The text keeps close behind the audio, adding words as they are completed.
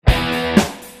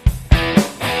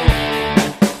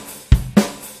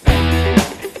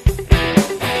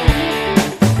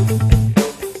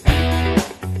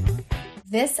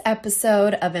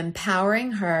episode of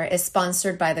Empowering Her is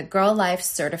sponsored by the Girl Life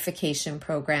Certification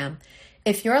Program.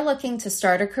 If you're looking to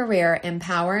start a career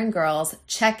empowering girls,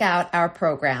 check out our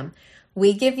program.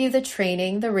 We give you the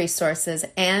training, the resources,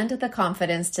 and the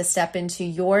confidence to step into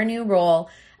your new role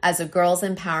as a girls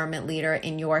empowerment leader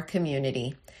in your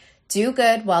community. Do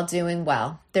good while doing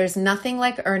well. There's nothing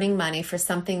like earning money for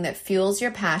something that fuels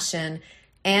your passion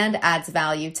and adds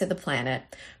value to the planet.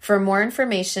 For more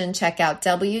information, check out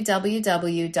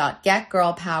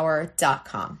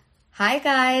www.getgirlpower.com. Hi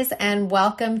guys, and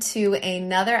welcome to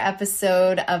another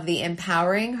episode of the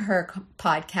Empowering Her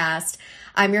podcast.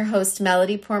 I'm your host,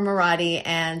 Melody Pourmoradi,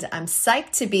 and I'm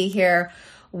psyched to be here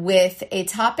with a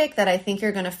topic that I think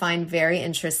you're going to find very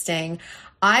interesting.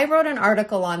 I wrote an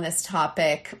article on this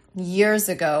topic years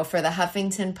ago for the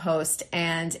Huffington Post,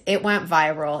 and it went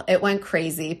viral. It went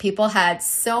crazy. People had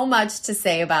so much to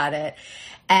say about it.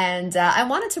 And I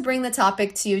wanted to bring the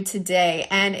topic to you today,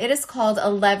 and it is called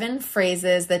 11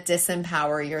 Phrases That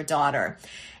Disempower Your Daughter.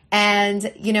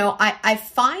 And, you know, I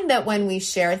find that when we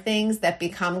share things that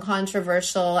become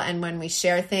controversial and when we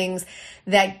share things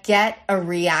that get a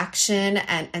reaction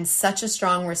and such a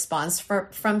strong response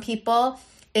from people,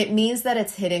 it means that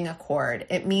it's hitting a chord.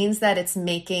 It means that it's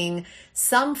making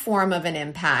some form of an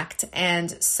impact.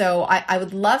 And so I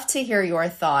would love to hear your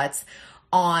thoughts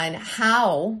on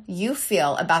how you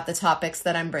feel about the topics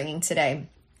that I'm bringing today.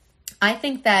 I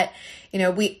think that, you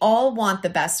know, we all want the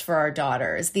best for our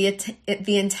daughters. The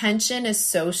intention is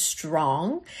so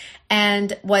strong.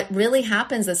 And what really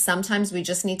happens is sometimes we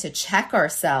just need to check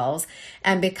ourselves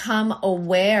and become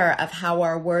aware of how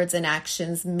our words and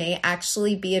actions may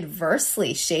actually be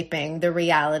adversely shaping the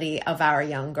reality of our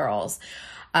young girls.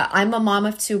 I'm a mom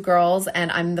of two girls, and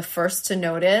I'm the first to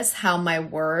notice how my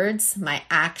words, my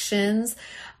actions,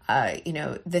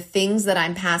 the things that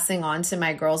I'm passing on to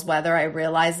my girls, whether I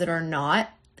realize it or not,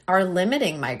 are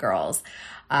limiting my girls.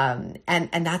 And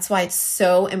that's why it's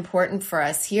so important for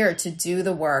us here to do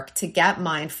the work, to get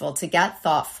mindful, to get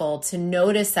thoughtful, to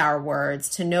notice our words,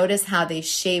 to notice how they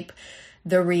shape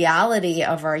the reality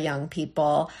of our young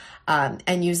people,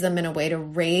 and use them in a way to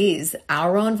raise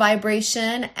our own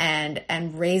vibration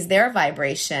and raise their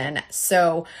vibration.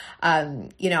 So,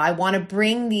 I want to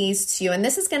bring these to you, and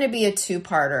this is going to be a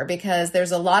two-parter because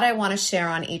there's a lot I want to share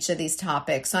on each of these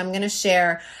topics. So I'm going to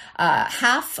share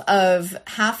half of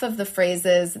the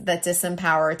phrases that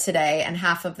disempower today and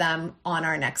half of them on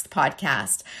our next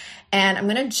podcast. And I'm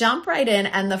going to jump right in.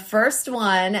 And the first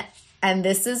one, and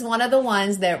this is one of the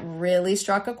ones that really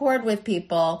struck a chord with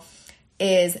people,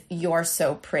 is "you're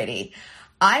so pretty."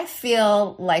 I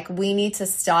feel like we need to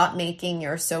stop making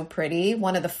 "you're so pretty"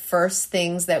 one of the first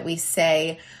things that we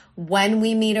say when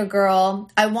we meet a girl.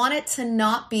 I want it to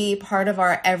not be part of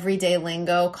our everyday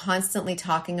lingo, constantly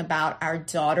talking about our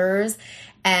daughters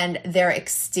and their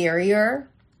exterior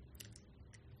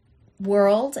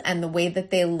world and the way that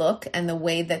they look and the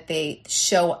way that they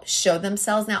show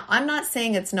themselves. Now, I'm not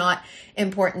saying it's not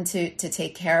important to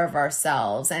take care of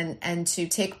ourselves and to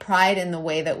take pride in the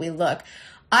way that we look.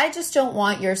 I just don't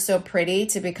want "you're so pretty"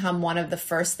 to become one of the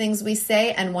first things we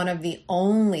say and one of the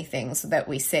only things that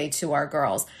we say to our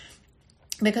girls.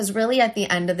 Because really, at the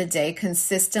end of the day,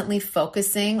 consistently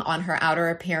focusing on her outer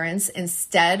appearance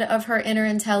instead of her inner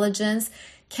intelligence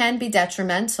can be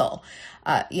detrimental.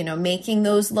 Making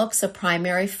those looks a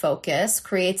primary focus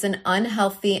creates an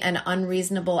unhealthy and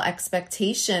unreasonable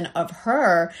expectation of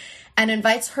her and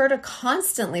invites her to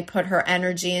constantly put her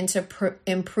energy into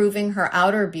improving her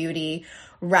outer beauty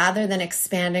rather than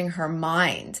expanding her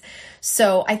mind.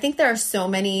 So I think there are so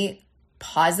many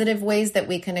positive ways that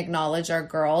we can acknowledge our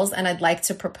girls, and I'd like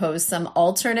to propose some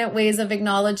alternate ways of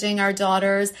acknowledging our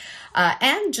daughters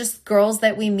and just girls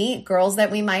that we meet, girls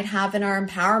that we might have in our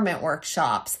empowerment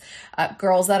workshops,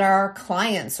 girls that are our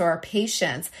clients or our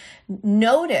patients.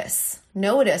 Notice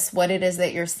what it is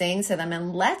that you're saying to them,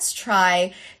 and let's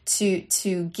try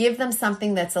to give them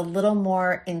something that's a little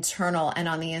more internal and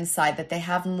on the inside, that they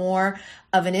have more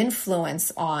of an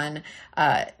influence on,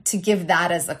 to give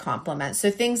that as a compliment.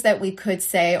 So things that we could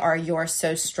say are "you're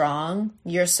so strong,"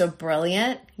 "you're so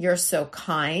brilliant," "you're so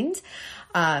kind."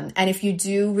 And if you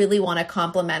do really want to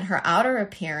compliment her outer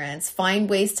appearance, find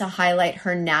ways to highlight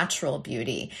her natural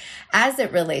beauty as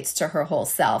it relates to her whole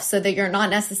self, so that you're not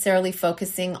necessarily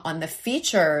focusing on the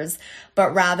features,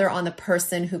 but rather on the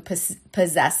person who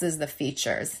possesses the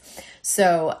features.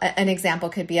 So an example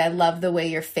could be, "I love the way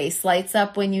your face lights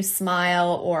up when you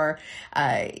smile," or,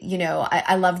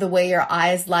 I love the way your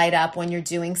eyes light up when you're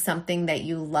doing something that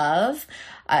you love.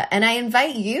 And I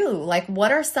invite you,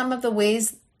 what are some of the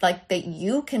ways that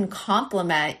you can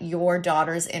complement your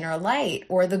daughter's inner light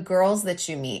or the girls that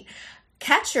you meet?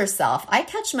 catch yourself. I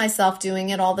catch myself doing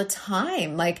it all the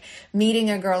time, like meeting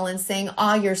a girl and saying,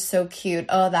 "Oh, you're so cute.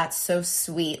 Oh, that's so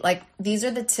sweet." Like these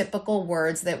are the typical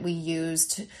words that we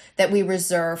that we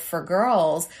reserve for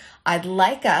girls. I'd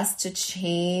like us to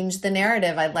change the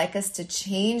narrative. I'd like us to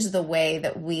change the way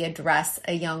that we address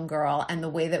a young girl and the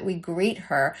way that we greet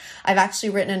her. I've actually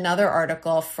written another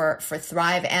article for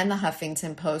Thrive and the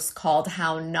Huffington Post called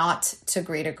How Not to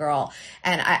Greet a Girl.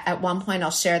 And at one point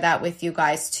I'll share that with you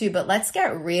guys too, but let's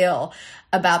get real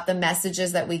about the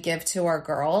messages that we give to our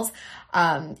girls.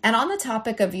 And on the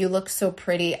topic of you look so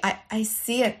pretty, I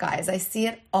see it, guys. I see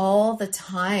it all the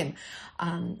time.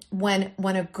 When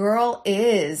a girl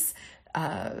is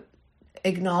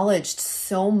acknowledged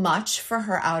so much for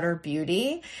her outer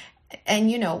beauty, and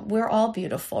you know, we're all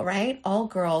beautiful, right? All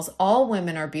girls, all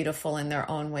women are beautiful in their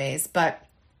own ways, but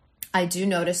I do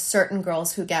notice certain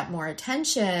girls who get more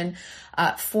attention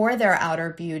for their outer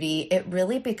beauty, it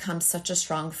really becomes such a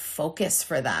strong focus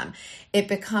for them. It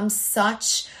becomes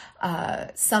such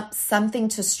something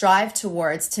to strive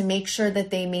towards, to make sure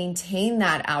that they maintain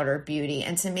that outer beauty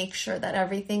and to make sure that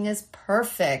everything is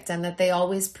perfect and that they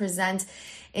always present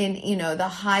in, you know, the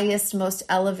highest, most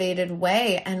elevated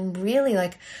way. And really,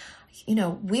 like, you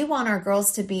know, we want our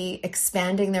girls to be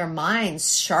expanding their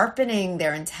minds, sharpening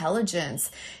their intelligence,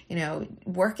 you know,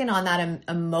 working on that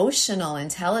emotional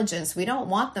intelligence. We don't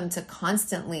want them to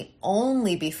constantly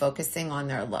only be focusing on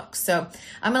their looks. So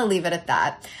I'm going to leave it at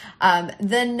that.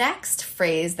 The next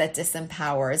phrase that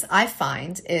disempowers, I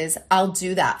find, is "I'll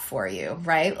do that for you,"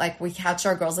 right? Like we catch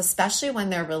our girls, especially when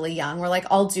they're really young. We're like,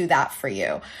 "I'll do that for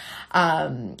you."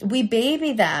 We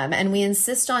baby them and we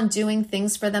insist on doing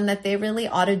things for them that they really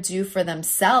ought to do for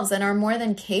themselves and are more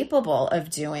than capable of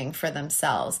doing for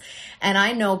themselves. And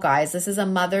I know, guys, this is a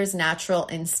mother's natural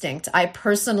instinct. I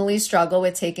personally struggle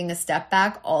with taking a step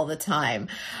back all the time.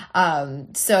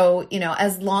 So, you know,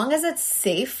 as long as it's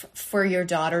safe for your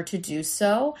daughter to do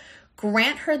so,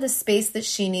 grant her the space that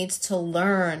she needs to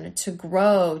learn, to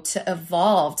grow, to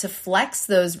evolve, to flex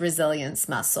those resilience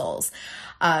muscles.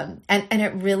 And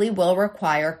it really will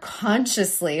require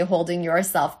consciously holding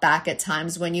yourself back at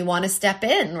times when you want to step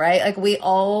in, right? Like we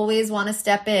always want to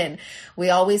step in. We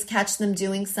always catch them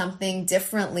doing something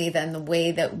differently than the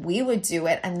way that we would do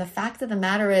it. And the fact of the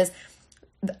matter is,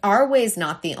 our way is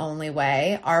not the only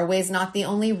way. Our way is not the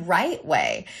only right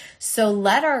way. So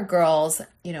let our girls,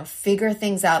 you know, figure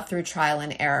things out through trial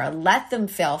and error. Let them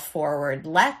fail forward.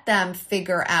 Let them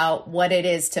figure out what it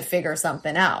is to figure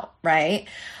something out, right?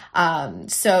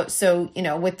 So, you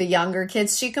know, with the younger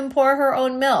kids, she can pour her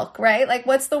own milk, right? Like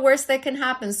what's the worst that can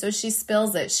happen? So she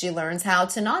spills it. She learns how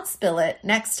to not spill it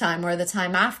next time or the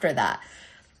time after that.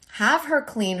 Have her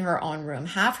clean her own room.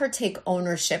 Have her take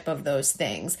ownership of those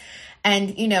things.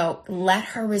 And, you know, let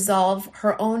her resolve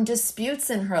her own disputes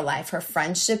in her life, her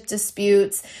friendship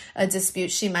disputes, a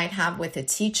dispute she might have with a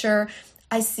teacher.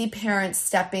 I see parents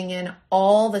stepping in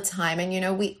all the time. And, you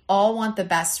know, we all want the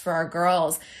best for our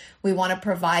girls. We want to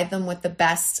provide them with the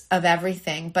best of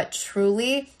everything. But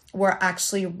truly, we're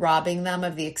actually robbing them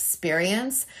of the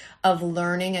experience of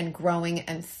learning and growing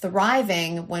and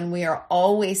thriving when we are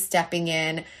always stepping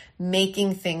in,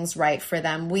 making things right for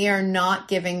them. We are not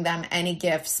giving them any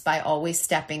gifts by always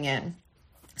stepping in.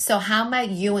 So how might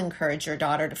you encourage your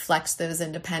daughter to flex those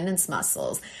independence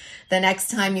muscles? The next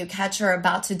time you catch her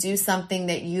about to do something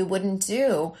that you wouldn't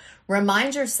do,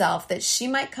 remind yourself that she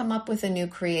might come up with a new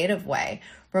creative way.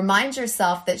 Remind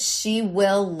yourself that she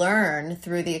will learn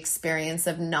through the experience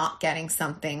of not getting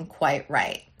something quite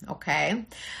right, okay?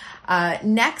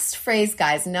 Next phrase,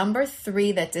 guys, number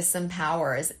 3 that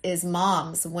disempowers is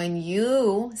moms. When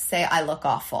you say, "I look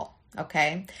awful,"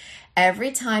 okay?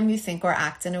 Every time you think or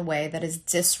act in a way that is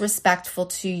disrespectful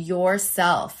to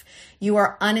yourself, you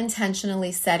are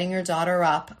unintentionally setting your daughter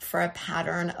up for a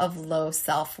pattern of low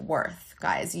self-worth.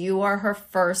 Guys, you are her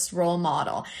first role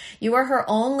model. You are her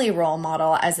only role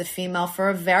model as a female for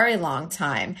a very long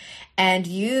time. And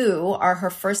you are her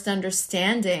first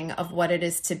understanding of what it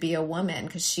is to be a woman,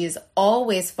 because she is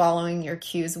always following your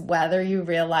cues, whether you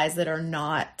realize it or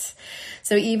not.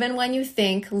 So even when you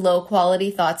think low quality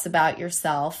thoughts about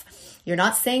yourself, you're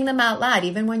not saying them out loud.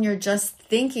 Even when you're just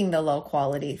thinking the low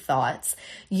quality thoughts,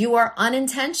 you are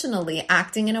unintentionally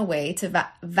acting in a way to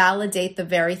validate the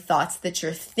very thoughts that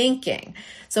you're thinking.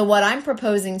 So what I'm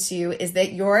proposing to you is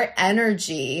that your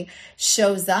energy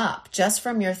shows up just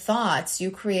from your thoughts.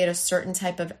 You create a certain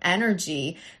type of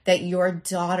energy that your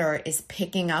daughter is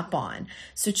picking up on.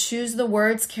 So choose the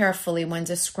words carefully when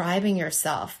describing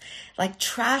yourself. Like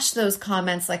trash those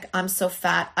comments like, "I'm so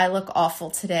fat, I look awful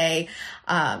today,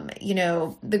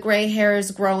 the gray hair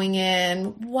is growing in,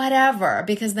 whatever,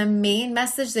 because the main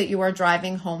message that you are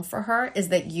driving home for her is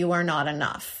that you are not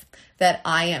enough, that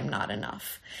I am not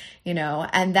enough,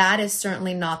 and that is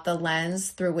certainly not the lens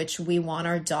through which we want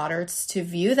our daughters to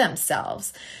view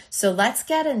themselves. So let's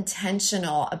get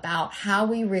intentional about how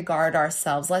we regard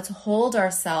ourselves. Let's hold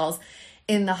ourselves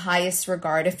in the highest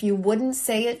regard. If you wouldn't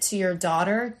say it to your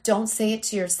daughter, don't say it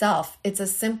to yourself. It's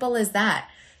as simple as that.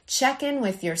 Check in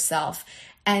with yourself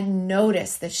and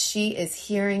notice that she is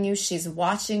hearing you, she's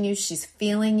watching you, she's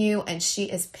feeling you, and she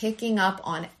is picking up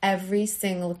on every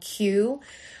single cue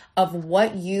of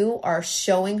what you are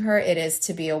showing her it is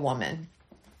to be a woman.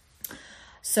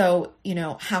 So,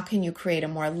 how can you create a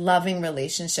more loving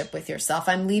relationship with yourself?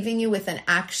 I'm leaving you with an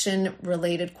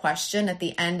action-related question at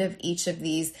the end of each of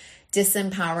these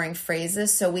disempowering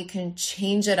phrases so we can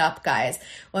change it up, guys.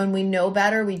 When we know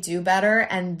better, we do better.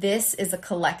 And this is a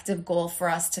collective goal for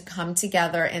us to come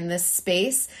together in this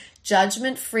space,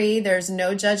 judgment-free. There's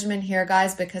no judgment here,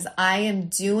 guys, because I am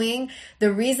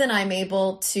the reason I'm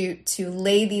able to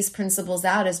lay these principles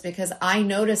out is because I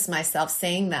notice myself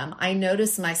saying them. I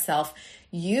notice myself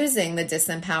using the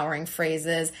disempowering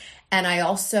phrases. And I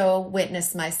also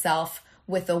witness myself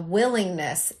with a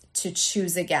willingness to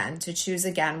choose again.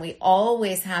 We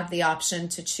always have the option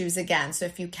to choose again. So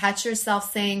if you catch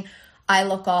yourself saying, I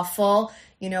look awful,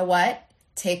 you know what?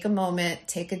 Take a moment,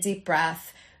 take a deep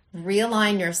breath,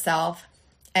 realign yourself,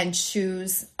 and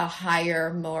choose a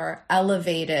higher, more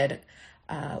elevated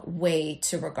way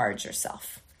to regard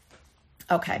yourself.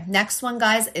 Okay, next one,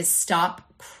 guys, is stop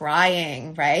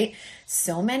crying, right?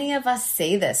 So many of us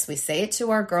say this. We say it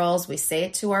to our girls, we say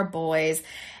it to our boys,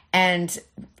 and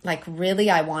really,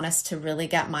 I want us to really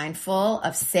get mindful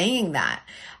of saying that.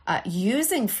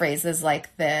 Using phrases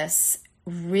like this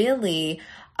really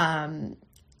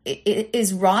it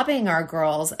is robbing our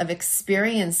girls of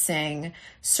experiencing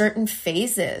certain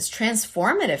phases,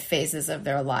 transformative phases of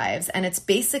their lives. And it's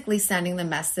basically sending the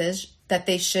message that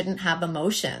they shouldn't have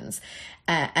emotions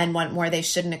and what more, they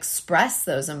shouldn't express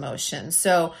those emotions.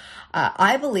 So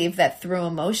I believe that through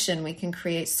emotion, we can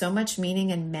create so much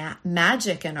meaning and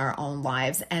magic in our own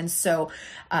lives. And so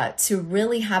to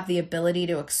really have the ability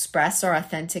to express our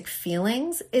authentic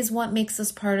feelings is what makes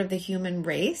us part of the human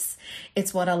race.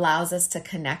 It's what allows us to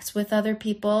connect with other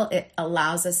people. It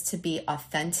allows us to be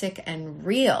authentic and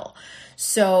real.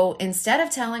 So instead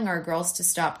of telling our girls to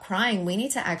stop crying, we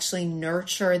need to actually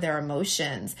nurture their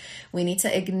emotions. We need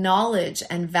to acknowledge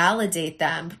and validate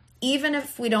them, even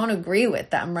if we don't agree with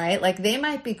them, right? They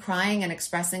might be crying and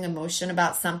expressing emotion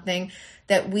about something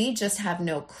that we just have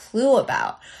no clue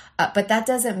about. But that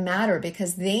doesn't matter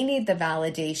because they need the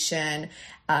validation.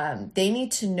 They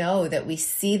need to know that we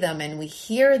see them and we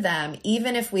hear them,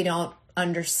 even if we don't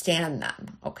understand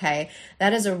them, okay?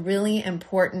 That is a really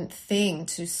important thing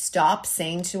to stop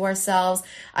saying to ourselves.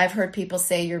 I've heard people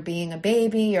say, you're being a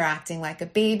baby, you're acting like a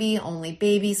baby, only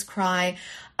babies cry.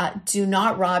 Do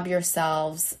not rob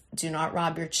yourselves, do not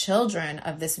rob your children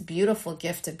of this beautiful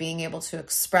gift of being able to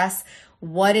express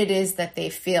what it is that they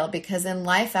feel. Because in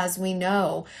life, as we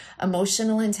know,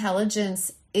 emotional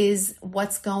intelligence is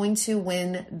what's going to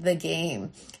win the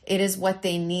game. It is what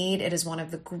they need. It is one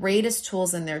of the greatest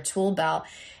tools in their tool belt.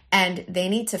 And they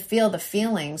need to feel the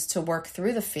feelings to work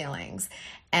through the feelings.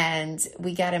 And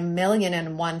we get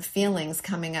 1,000,001 feelings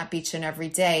coming up each and every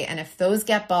day. And if those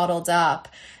get bottled up,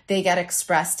 they get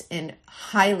expressed in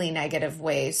highly negative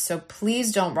ways. So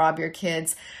please don't rob your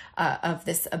kids of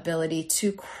this ability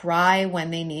to cry when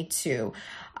they need to.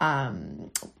 And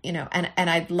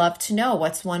I'd love to know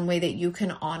what's one way that you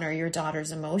can honor your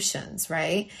daughter's emotions,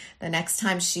 right? The next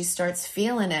time she starts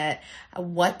feeling it,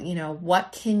 what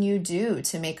can you do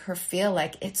to make her feel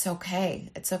like it's okay?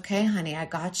 It's okay, honey, I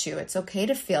got you. It's okay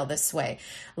to feel this way.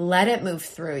 Let it move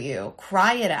through you.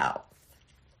 Cry it out.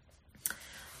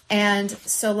 And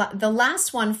so the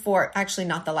last one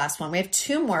not the last one, we have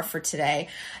two more for today.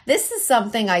 This is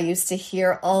something I used to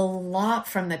hear a lot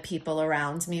from the people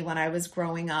around me when I was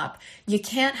growing up. You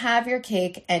can't have your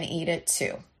cake and eat it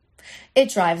too.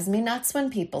 It drives me nuts when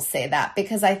people say that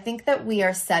because I think that we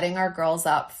are setting our girls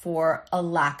up for a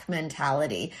lack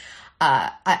mentality.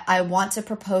 I want to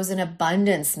propose an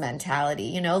abundance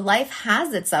mentality. Life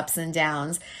has its ups and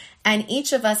downs. And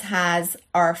each of us has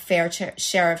our fair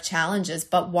share of challenges,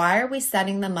 but why are we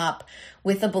setting them up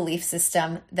with a belief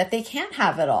system that they can't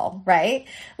have it all, right?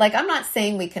 I'm not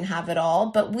saying we can have it all,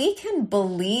 but we can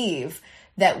believe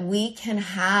that we can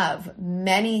have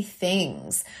many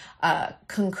things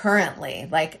concurrently,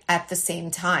 at the same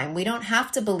time. We don't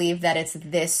have to believe that it's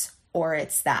this or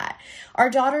it's that. Our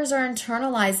daughters are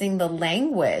internalizing the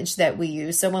language that we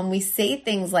use. So when we say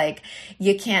things like,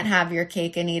 you can't have your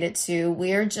cake and eat it too,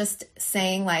 we're just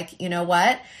saying like, you know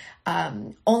what?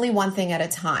 Only one thing at a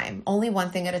time, only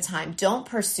one thing at a time. Don't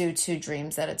pursue two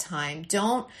dreams at a time.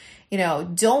 Don't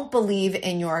believe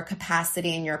in your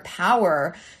capacity and your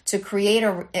power to create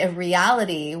a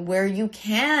reality where you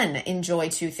can enjoy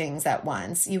two things at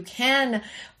once. You can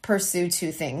pursue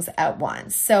two things at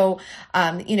once. So,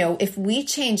 if we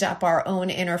change up our own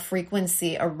inner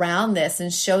frequency around this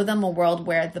and show them a world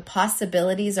where the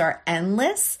possibilities are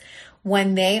endless,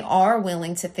 when they are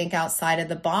willing to think outside of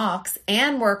the box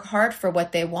and work hard for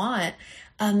what they want,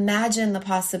 imagine the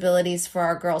possibilities for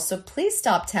our girls. So please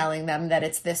stop telling them that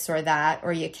it's this or that,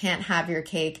 or you can't have your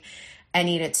cake and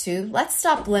eat it too. Let's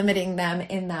stop limiting them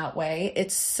in that way.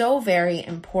 It's so very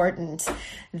important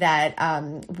that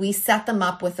we set them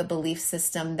up with a belief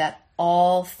system that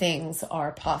all things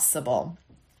are possible.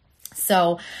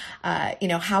 So,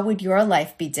 how would your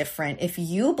life be different if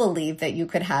you believed that you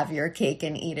could have your cake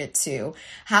and eat it too?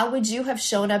 How would you have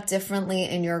shown up differently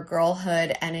in your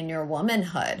girlhood and in your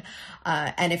womanhood?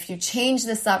 And if you change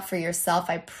this up for yourself,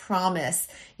 I promise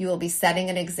you will be setting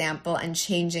an example and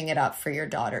changing it up for your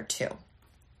daughter too.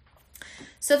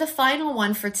 So the final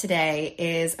one for today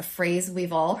is a phrase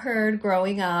we've all heard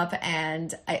growing up,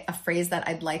 and a phrase that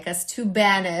I'd like us to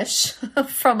banish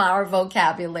from our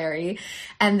vocabulary,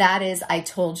 and that is, I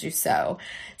told you so.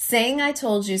 Saying I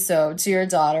told you so to your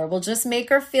daughter will just make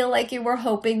her feel like you were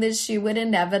hoping that she would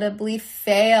inevitably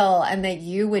fail and that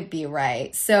you would be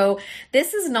right. So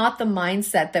this is not the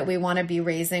mindset that we want to be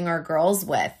raising our girls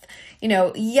with.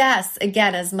 Yes,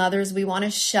 again, as mothers, we want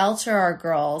to shelter our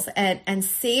girls and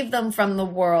save them from the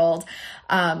world,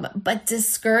 but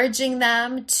discouraging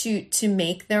them to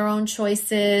make their own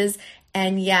choices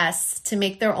and yes, to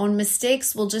make their own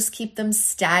mistakes will just keep them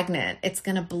stagnant. It's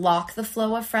going to block the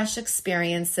flow of fresh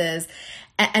experiences.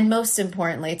 And most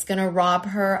importantly, it's going to rob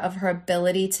her of her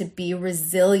ability to be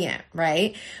resilient,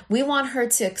 right? We want her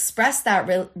to express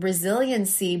that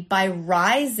resiliency by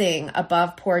rising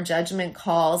above poor judgment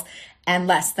calls and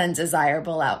less than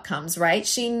desirable outcomes, right?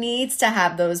 She needs to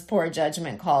have those poor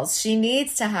judgment calls. She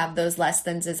needs to have those less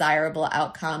than desirable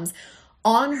outcomes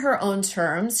on her own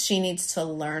terms. She needs to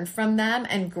learn from them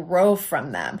and grow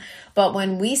from them. But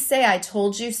when we say, I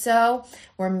told you so,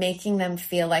 we're making them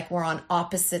feel like we're on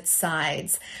opposite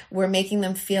sides. We're making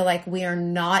them feel like we are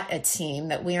not a team,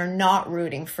 that we are not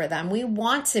rooting for them. We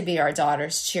want to be our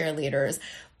daughter's cheerleaders,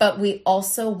 but we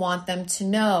also want them to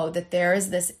know that there is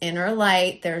this inner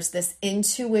light, there's this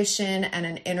intuition and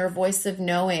an inner voice of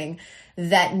knowing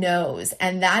that knows.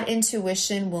 And that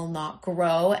intuition will not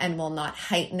grow and will not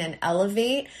heighten and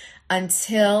elevate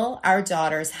until our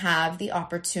daughters have the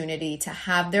opportunity to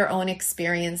have their own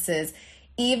experiences,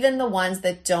 even the ones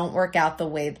that don't work out the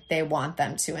way that they want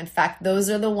them to. In fact,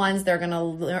 those are the ones they're going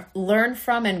to learn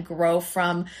from and grow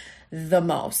from the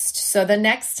most. So the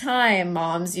next time,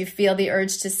 moms, you feel the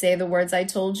urge to say the words, I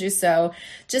told you so,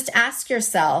 just ask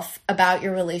yourself about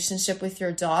your relationship with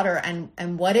your daughter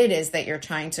and what it is that you're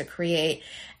trying to create.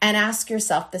 And ask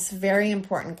yourself this very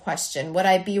important question. Would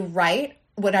I be right?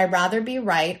 Would I rather be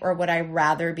right, or would I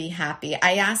rather be happy?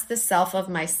 I ask this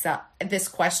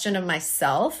question of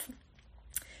myself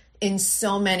in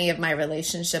so many of my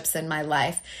relationships in my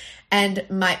life. And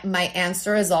my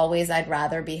answer is always, I'd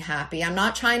rather be happy. I'm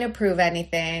not trying to prove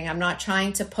anything. I'm not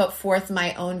trying to put forth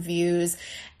my own views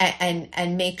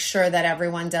and make sure that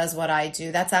everyone does what I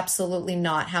do. That's absolutely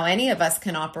not how any of us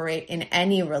can operate in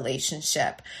any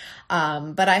relationship.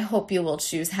 But I hope you will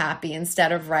choose happy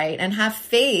instead of right, and have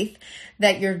faith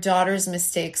that your daughter's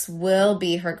mistakes will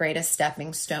be her greatest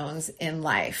stepping stones in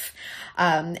life.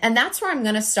 And that's where I'm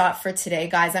going to stop for today,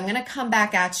 guys. I'm going to come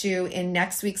back at you in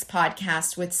next week's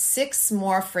podcast with 6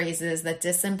 more phrases that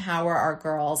disempower our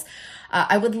girls.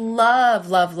 I would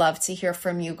love to hear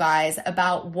from you guys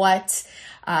about what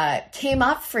came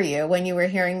up for you when you were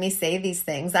hearing me say these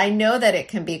things. I know that it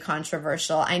can be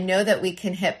controversial. I know that we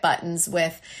can hit buttons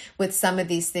with some of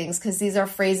these things because these are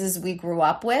phrases we grew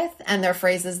up with and they're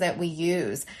phrases that we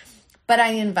use. But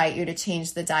I invite you to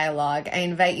change the dialogue. I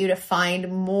invite you to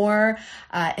find more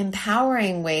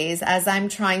empowering ways, as I'm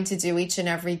trying to do each and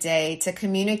every day, to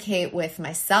communicate with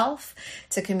myself,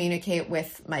 to communicate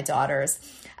with my daughters.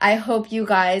 I hope you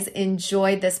guys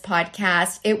enjoyed this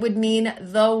podcast. It would mean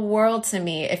the world to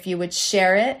me if you would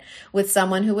share it with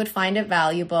someone who would find it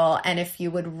valuable, and if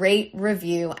you would rate,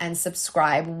 review, and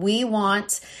subscribe. We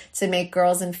want to make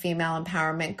girls and female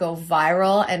empowerment go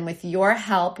viral, and with your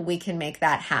help, we can make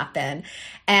that happen. women.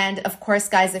 And of course,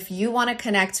 guys, if you want to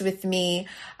connect with me,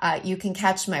 you can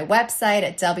catch my website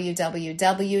at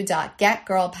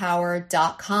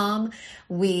www.getgirlpower.com.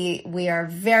 We are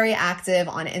very active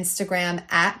on Instagram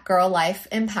at Girl Life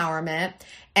Empowerment.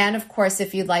 And of course,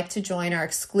 if you'd like to join our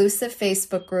exclusive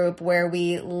Facebook group where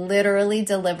we literally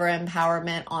deliver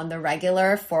empowerment on the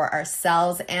regular for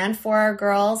ourselves and for our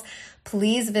girls,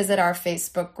 please visit our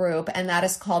Facebook group. And that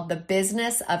is called The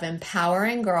Business of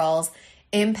Empowering Girls,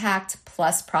 Impact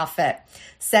Plus Profit.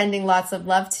 Sending lots of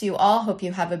love to you all. Hope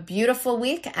you have a beautiful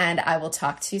week, and I will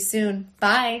talk to you soon.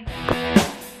 Bye.